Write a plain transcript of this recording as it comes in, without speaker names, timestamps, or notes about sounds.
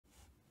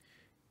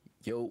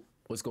Yo,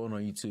 what's going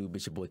on YouTube?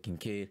 It's your boy King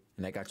Kid,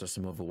 and I got you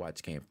some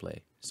Overwatch gameplay.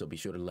 So be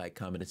sure to like,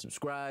 comment, and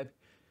subscribe.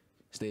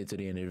 Stay to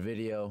the end of the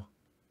video,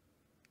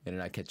 and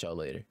then I'll catch y'all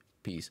later.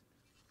 Peace.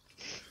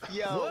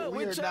 Yo,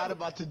 we are not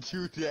about to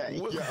do that,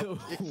 yo. What?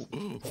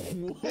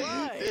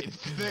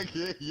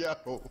 Nigga, yo.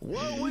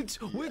 What? We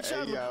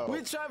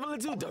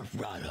traveling to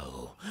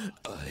Dorado.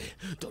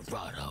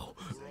 Dorado.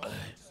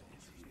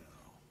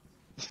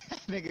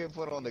 Nigga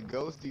put on the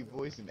ghosty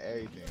voice and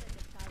everything.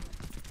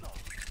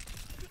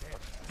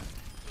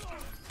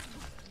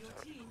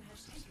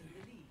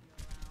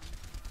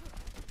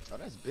 Oh,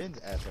 that's Ben's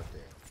ass up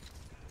there.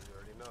 You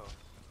already know.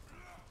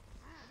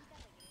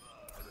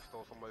 I just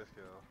stole somebody's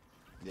kill.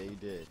 Yeah, you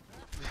did.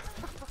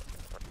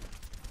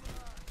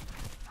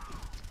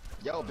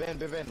 Yo, Ben,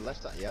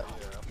 left side, yep.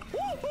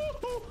 Yeah.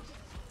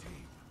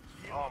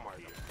 Oh my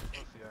god. Let's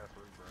see ass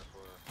for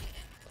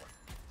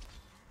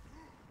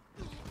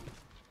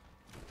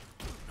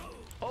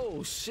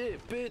Oh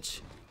shit,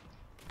 bitch.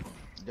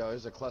 Yo,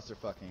 there's a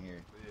clusterfuck in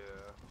here.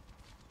 Yeah.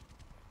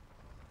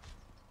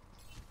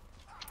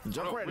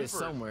 Junkrat is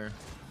somewhere.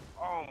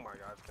 Oh my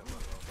god, I can't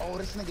let go. Oh,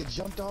 this nigga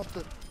jumped off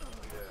the... Yeah.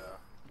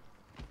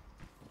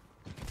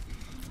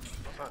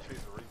 I'm trying to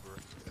chase the Reaper.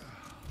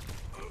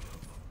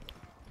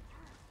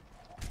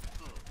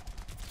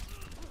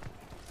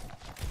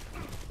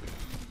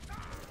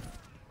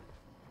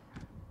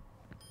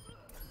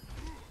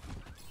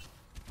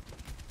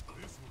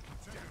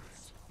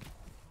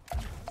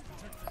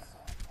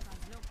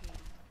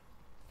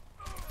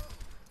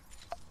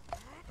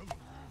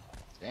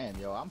 Damn,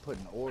 yo, I'm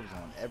putting orbs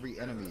on every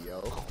enemy,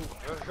 yo. Nah,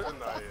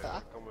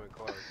 yeah, coming in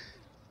close.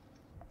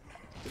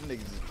 Them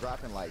niggas is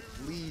dropping like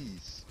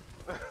fleas.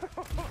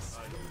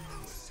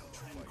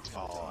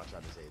 Oh, I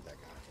tried to save that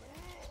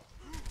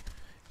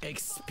guy.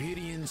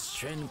 Experience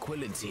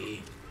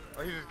tranquility.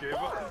 Oh, he just gave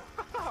up.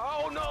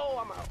 Oh no,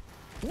 I'm out.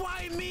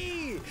 Why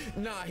me?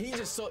 Nah, he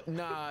just so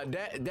nah.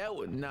 That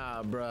would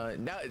nah, bruh.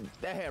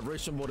 That had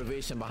racial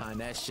motivation behind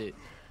that shit.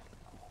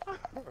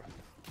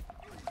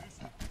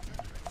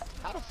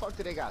 How the fuck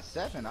did they got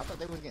 7? I thought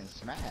they was getting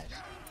smashed.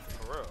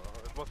 For real,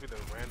 it must be the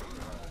random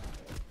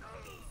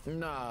guy.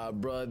 Nah,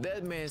 bruh.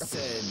 That man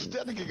said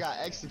that nigga got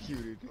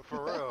executed.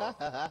 For real,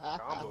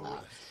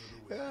 combo.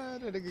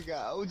 That nigga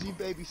got OG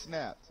baby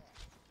snapped.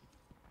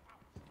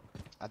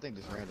 I think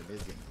this random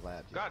is getting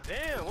clapped. God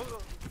damn, what the?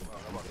 Oh,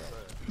 I'm about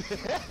to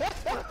say.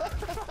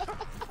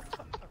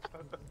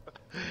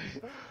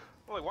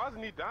 I'm like, why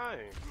isn't he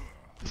dying?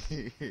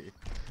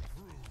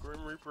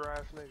 Grim Reaper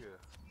ass nigga.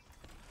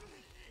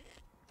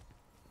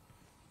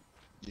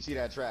 You see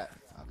that trap?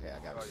 Okay, I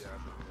got it. Oh yeah,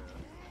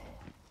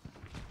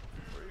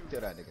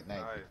 Kill that nigga.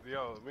 Nice. Nice.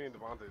 Yo, me and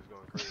Devontae is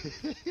going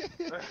crazy.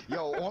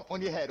 Yo,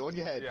 on your head, on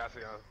your head. Yeah, I see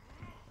him.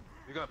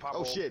 You gonna pop?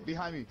 Oh shit,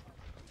 behind me.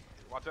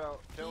 Watch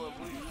out. Kill him,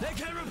 please. they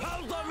can't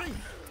repel on me.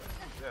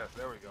 Yes,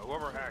 there we go.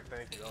 Whoever hacked,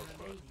 thank you. That was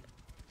fun.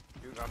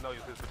 I know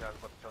you his ass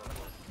about to tell him.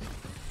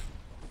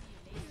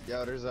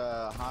 Yo, there's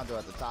a Hondo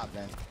at the top,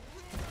 man.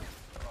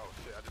 Oh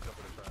shit, I just jumped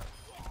in the trap.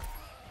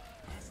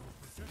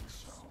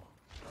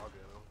 I'll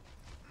get him.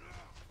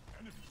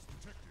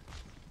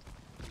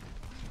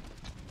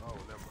 Oh,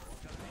 never mind.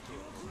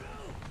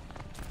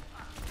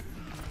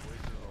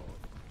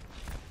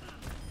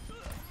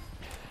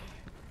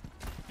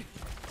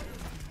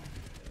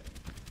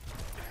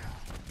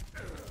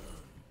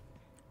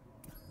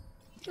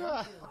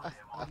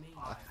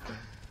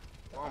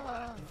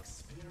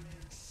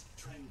 Experience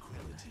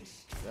tranquility.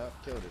 Yep,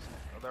 kill this man.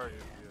 Oh, there he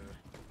is, yeah.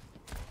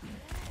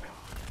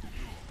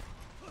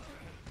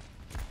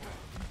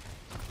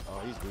 Oh,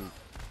 he's weak.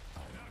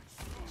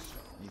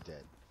 He's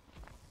dead.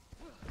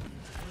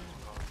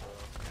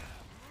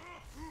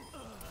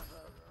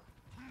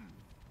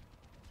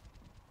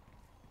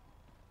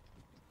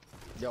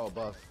 Yo,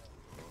 above.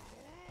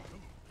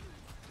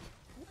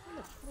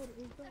 Hey.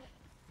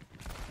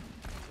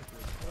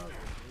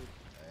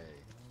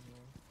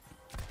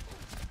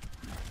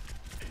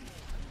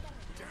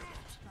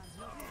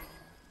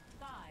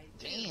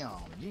 Damn,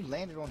 you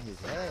landed on his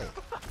head.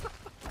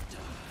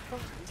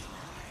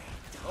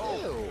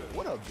 Oh, ew,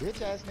 what a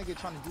bitch ass nigga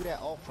trying to do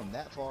that all from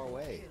that far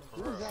away.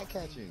 Who was that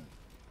catching?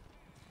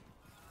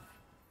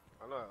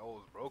 I know that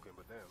old is broken,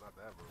 but damn, not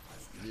that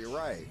broken. You're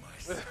right.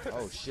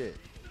 Oh shit.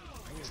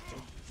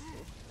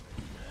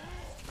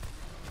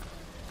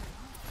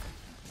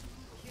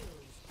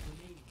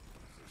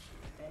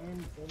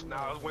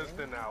 Nah, it's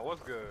Winston now.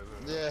 What's good?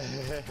 Yeah.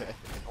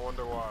 I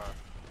wonder why.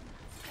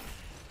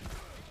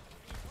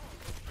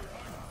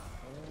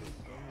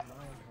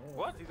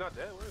 What? He's not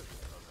dead? Where is he?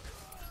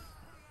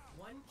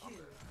 One kill.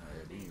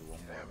 Alright, we need one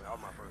Damn, more. that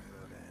was my first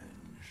death.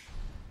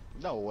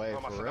 No way, No,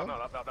 for real? no,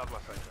 that was my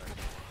second death.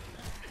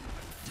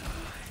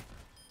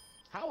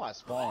 How I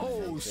spawned?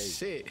 Oh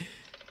shit.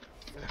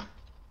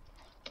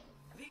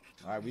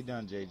 Alright, we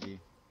done, JG.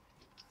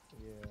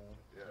 Yeah.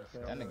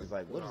 That nigga's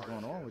like, what is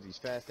going on with these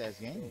fast ass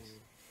games?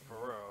 For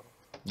real.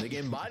 They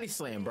getting body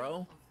slammed,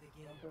 bro.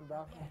 Something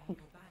about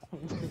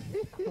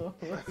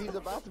He's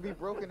about to be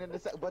broken in the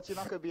second, but you're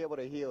not gonna be able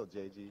to heal,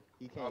 JG.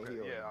 He can't Okay,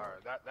 heal. yeah,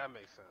 alright, that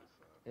makes sense.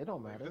 It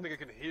don't Like, matter. if this nigga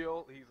can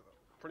heal, he's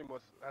pretty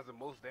much has the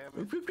most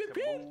damage. Beep, beep,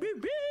 Can beep,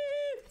 move.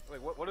 beep.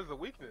 Like, what is the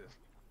weakness?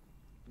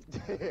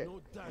 Look,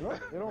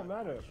 it don't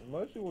matter.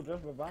 Mercy will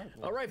just revive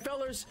me. All right,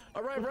 fellas.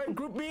 All right, right.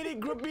 Group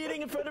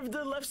meeting in front of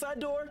the left side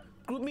door.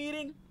 Group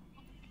meeting.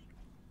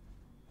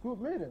 Group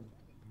meeting.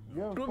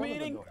 You're in Group front of the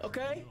meeting. door.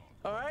 Okay.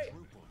 All right.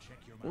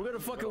 We're gonna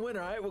fucking win,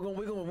 all right? We're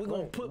gonna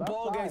Wait, put left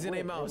ball side, gags in their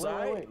wait, mouths, wait, all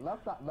right? Wait,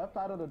 left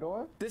side of the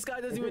door. This guy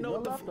doesn't Is even it know your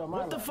what left the or my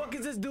what the left? fuck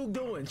is this dude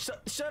doing?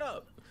 Shut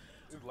up.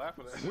 He's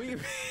laughing at We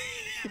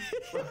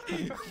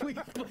we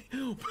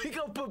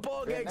gonna put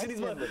ball Man, gags that in these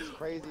kid looks motherfuckers.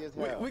 crazy as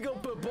hell. We gonna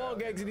put ball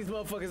gags in these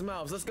motherfuckers'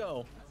 mouths. Let's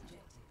go.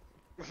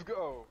 Let's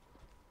go.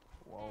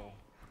 Whoa.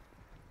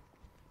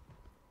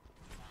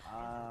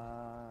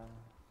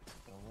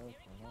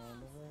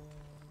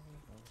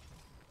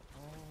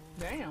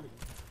 Damn.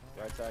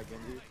 Right side,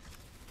 Genji.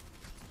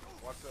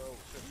 Watch out.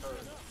 Shit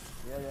hurt.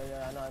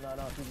 Yeah. I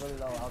know. She's really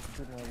low. I was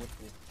shooting her with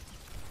you.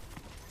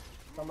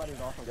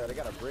 Somebody's also. Yeah, they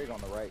got a brig on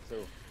the right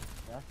too.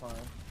 That's fine.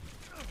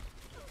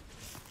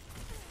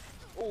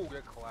 Oh,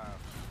 get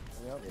collapsed.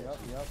 Yep. We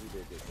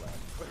did get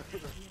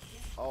clapped.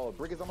 Oh,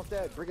 brig is almost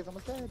dead. Brig is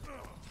almost dead.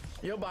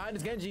 Yo, behind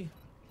is Genji.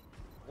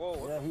 Whoa.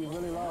 What Yeah, the he's fuck?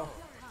 really low.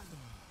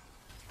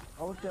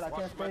 Oh shit, I Watch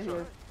can't the stay metro.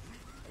 here.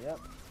 Yep.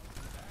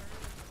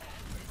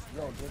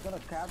 Yo, they're gonna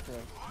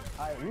capture.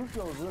 Alright,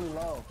 Lucio's really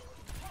low.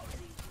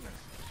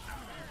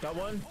 Got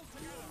one.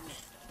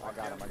 I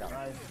got him.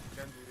 Nice.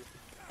 Genji.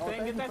 Oh, Then thank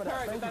get you that for that.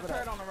 turret, Thank get you that for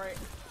turret that. on the right.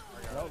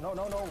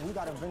 No. We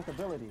got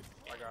invincibility.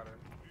 I got it.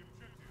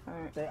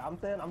 Alright. I'm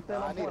staying I on need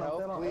point. I'm staying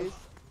help, on. please.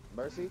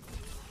 Mercy.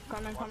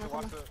 Coming.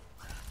 Watch it.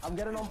 I'm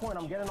getting on point.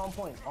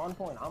 On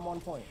point. I'm on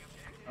point.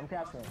 I'm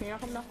capturing. Can you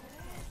come down?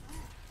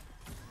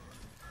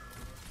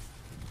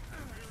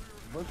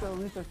 Look to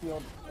Alicia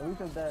field.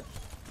 Alicia's dead.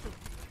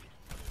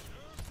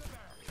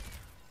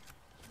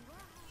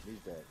 He's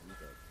dead.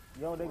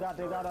 Yo, they got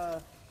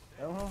I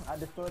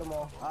destroyed them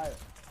all. Alright.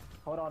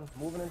 Hold on.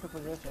 Moving into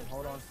position.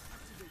 Hold on.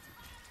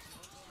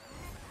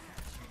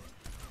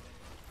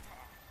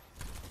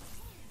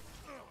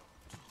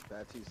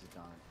 Baptiste is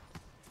gone.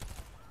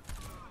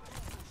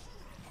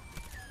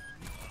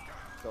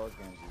 So is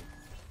Genji.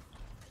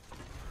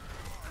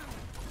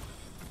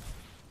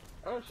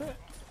 Oh shit.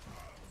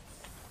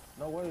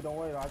 Don't worry. I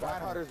got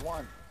Reinhardt's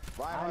one.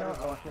 I know. Reinhardt's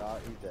one. Oh, shit. Oh,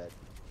 he's dead.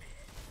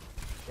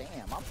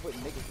 Damn, I'm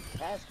putting niggas in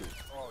caskets.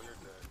 Oh, you're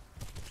dead.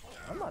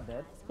 I'm not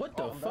dead. What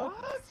the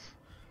fuck?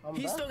 I'm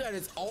He back. still got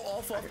his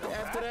off after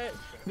that.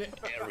 The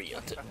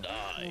area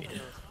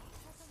denied.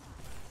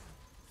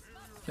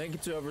 Thank you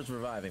to whoever's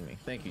reviving me.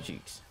 Thank you,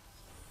 Cheeks.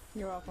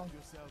 You're welcome.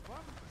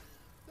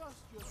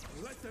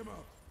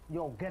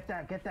 Yo, get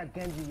that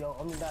Genji, yo.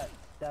 I mean that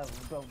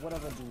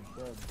whatever dude.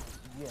 Yeah.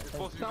 You're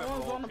supposed to use that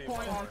Someone's whole on the team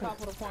point, fight. on top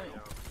of the point.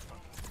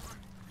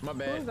 My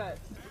Who is bad.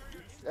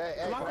 that?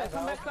 Hey, Come guys,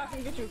 back so I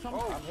can get you. Come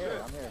Oh, I'm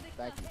here.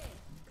 Thank you.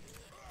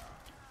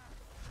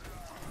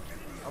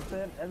 I'm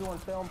saying everyone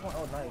stay on point.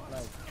 Oh, nice.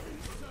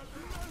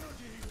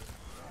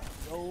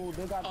 Yo,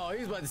 they got Oh,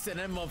 he's about to send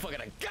that motherfucker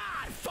to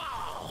God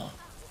fall.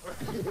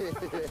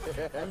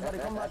 everybody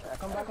come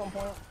back on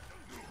point.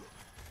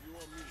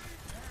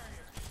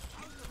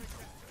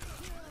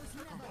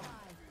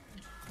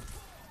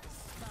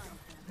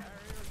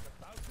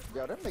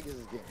 Yo, them niggas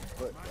is getting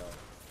put, bro.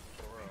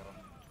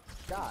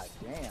 God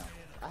damn.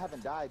 I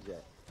haven't died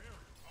yet.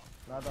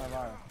 Not that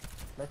lie.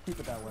 Let's keep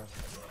it that way.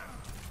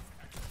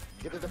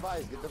 Get the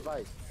device.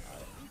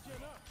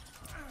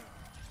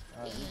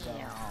 Alright, he's down.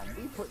 Damn,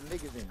 we putting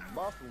niggas in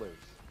mufflers.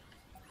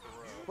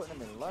 Putting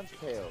them in lunch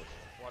pails.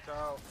 Watch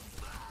out.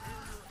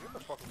 Get the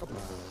fuck up.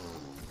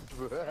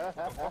 What did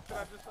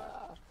I just say?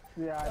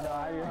 Yeah, I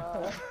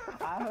know.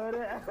 I heard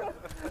it.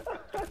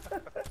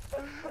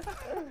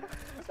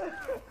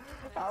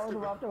 I was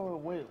about to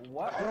wait.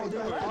 What? Yo, they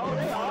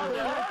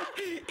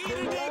Eat a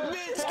dick,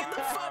 bitch. Get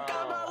the fuck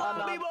out of my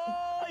lobby,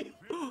 boy.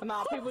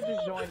 Nah, people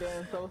just joined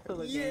in, so it's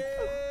still a game.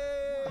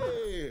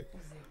 Yeah.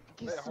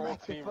 Get That whole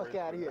smacked the team fuck right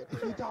out of here.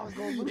 You thought I was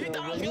gonna lose. You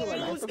thought I was you gonna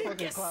like, lose? get the fucking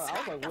Get clown. I was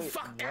smacked like, the wait,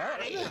 fuck out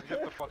of here. Get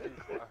the fucking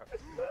clap.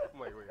 I'm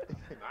like, wait.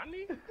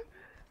 Nani?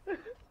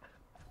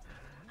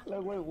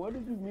 Like, wait, what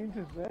did you mean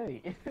to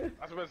say? I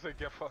was about to say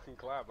get fucking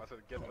clap. I said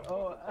get the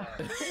Oh,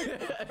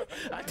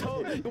 I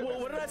told.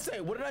 What did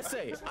I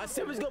say? I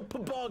said we was gonna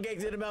put ball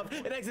gags in the mouth,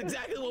 and that's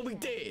exactly what we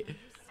did.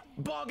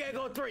 Ball gag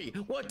on 3.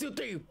 1, 2,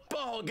 3.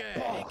 Ball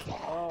gag.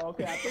 oh,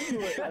 okay. I think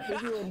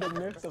you were in the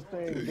midst of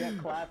saying get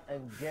clapped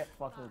and get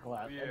fucking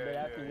clapped. Yeah, and then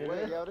after yeah, you Wait,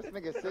 did, yo, this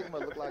nigga Sigma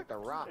look like the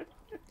Rock.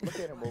 Look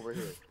at him over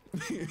here.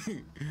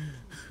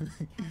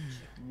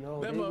 yo,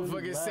 That they really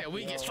motherfucker left, said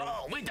we yo. get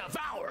strong, we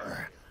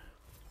devour.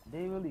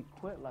 They really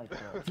quit like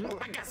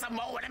that. I got some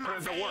more in my Put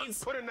in the work.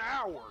 face. Put in the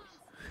hours.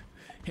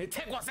 It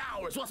take what's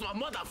ours. What's my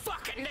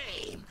motherfucking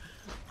name?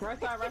 Right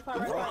side. Right there,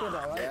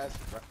 right? Yes.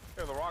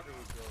 Yeah, the Rockets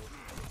is good.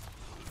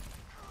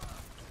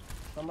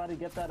 Somebody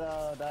get that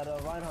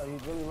Reinhardt.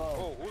 He's really low.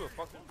 Oh, who the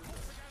fuck is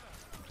this?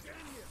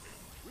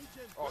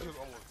 Oh, he was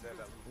almost dead.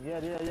 That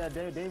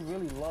Yeah. They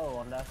really low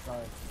on that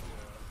side.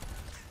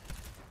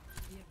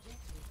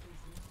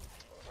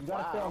 You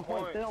gotta stay on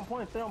point.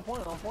 Stay on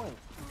point.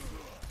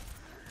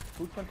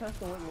 Who's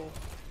contesting with me?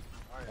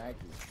 Thank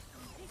you.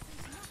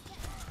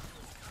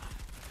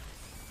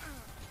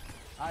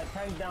 Alright,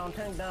 tank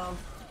down.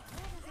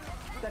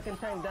 Second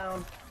tank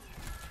down.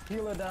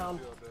 Healer down.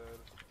 Still dead.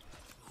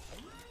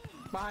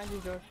 Behind you,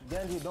 Josh.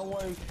 Genji, don't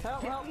worry.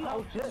 Help.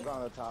 Oh shit. I'm going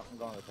to the top.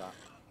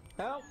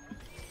 Help.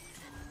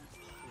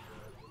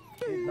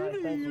 Nice,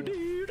 thank you.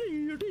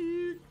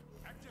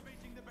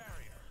 Activating the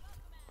barrier.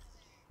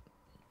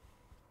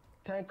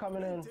 Tank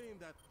coming in.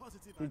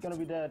 He's gonna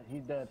be dead.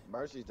 He's dead.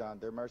 Mercy's done.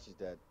 Their Mercy's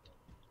dead.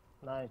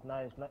 Nice.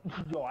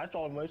 Yo, I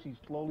saw Mercy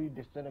slowly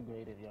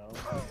disintegrated, yo.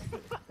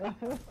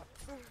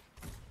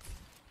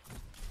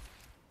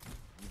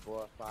 You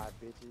bought 5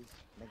 bitches?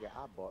 Nigga,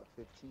 I bought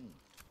 15.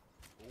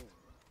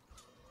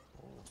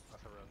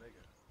 That's a real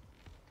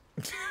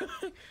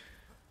nigga.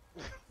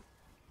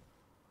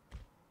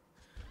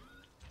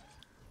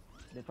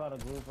 They try to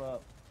group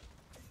up.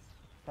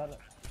 You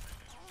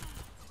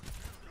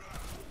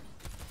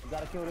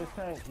gotta kill this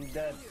tank. He's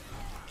dead.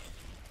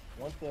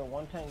 Once they're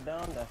one tank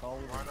down, that's all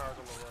we do. Reinhardt's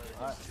on the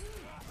right. Alright,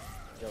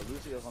 Yo,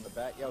 Lucio's on the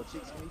back. Yo,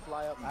 Cheeks, can you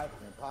fly up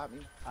and pop me?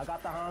 I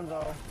got the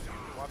Hanzo.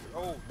 Watch it.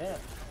 Oh, Damn.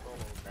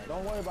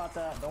 Don't worry about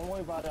that.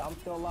 I'm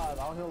still alive.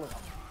 I'll heal him.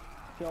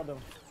 Killed him.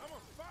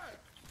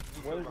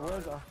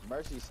 Where's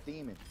Mercy's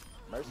steaming.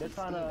 they're Mercy's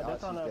trying steaming. to, Oh,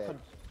 she's dead. I got him.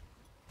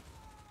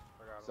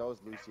 So is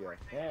Lucio.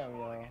 damn,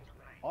 yo.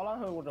 All I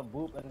heard was a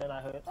boop, and then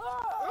I heard,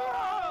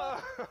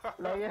 Ah!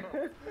 like,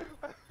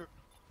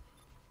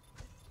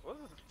 What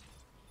is this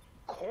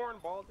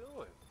cornball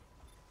doing?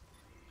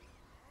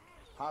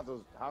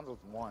 Hanzo's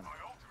won.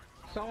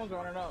 Someone's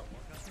running up.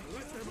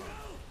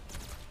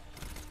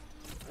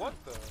 What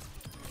the?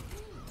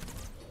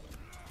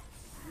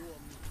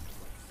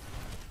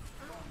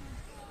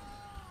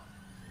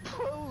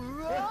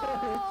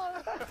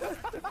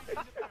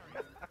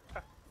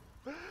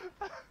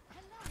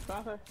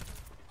 Stop it.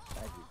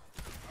 Thank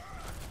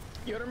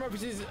you. Yo, the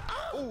Mercy's.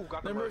 Ooh,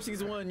 got the The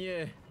Mercy's one,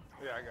 yeah.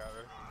 Yeah, I got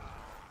it.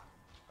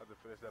 I had to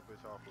finish that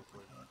bitch off real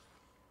quick.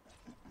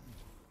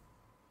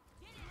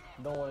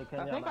 don't worry, I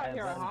Kenya. think I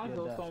hear a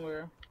Hanzo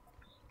somewhere.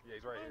 Yeah,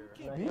 he's right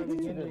here. He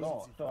did it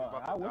all, so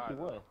about to I wish die, he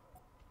would.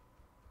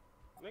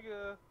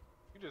 Nigga,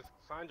 you just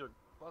signed your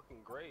fucking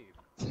grave.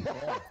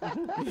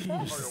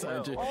 You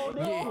signed it. Oh,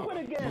 they Yeah. open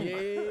again.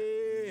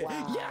 Yeah.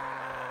 Wow.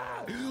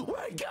 Yeah.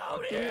 We're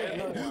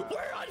going.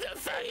 We're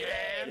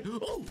undefeated.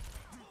 Ooh.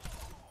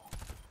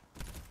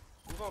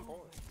 Who's on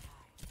point?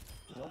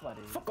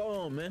 Nobody. Fuck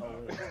on, man.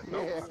 No,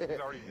 he's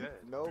already dead.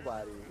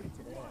 Nobody.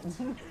 He's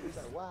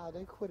like, wow,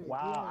 they quit it.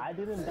 Wow, I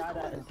didn't die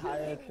that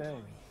entire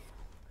thing.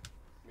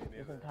 Me This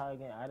neither. entire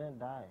game, I didn't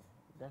die.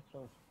 That's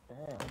so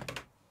damn.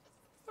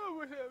 I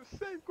wish I was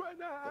safe right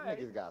Them now.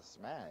 niggas got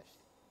smashed.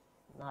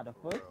 Nah, the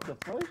first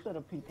of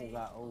the people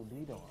got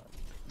OD'd on.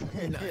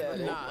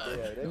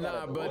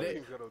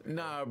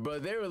 Bro.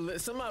 They were.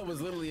 Somebody was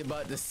literally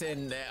about to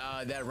send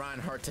that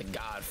Reinhardt to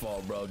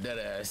Godfall, bro.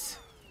 Deadass.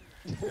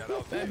 Yeah,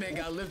 That man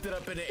got lifted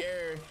up in the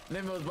air.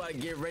 Then was about to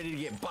get ready to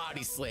get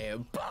body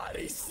slammed.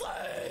 Body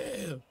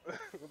slam.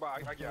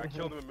 I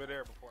killed him in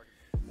midair before.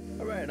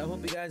 All right. I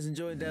hope you guys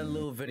enjoyed that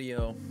little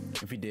video.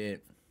 If you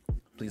did,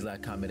 please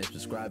like, comment, and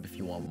subscribe if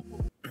you want.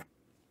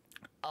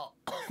 Oh.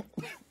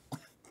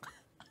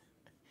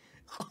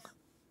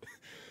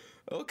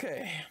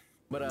 Okay.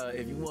 But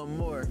if you want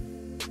more,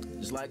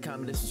 just like,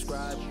 comment, and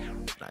subscribe.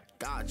 I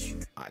got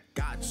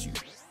you.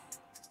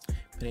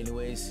 But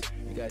anyways,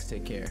 you guys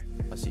take care.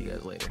 I'll see you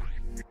guys later.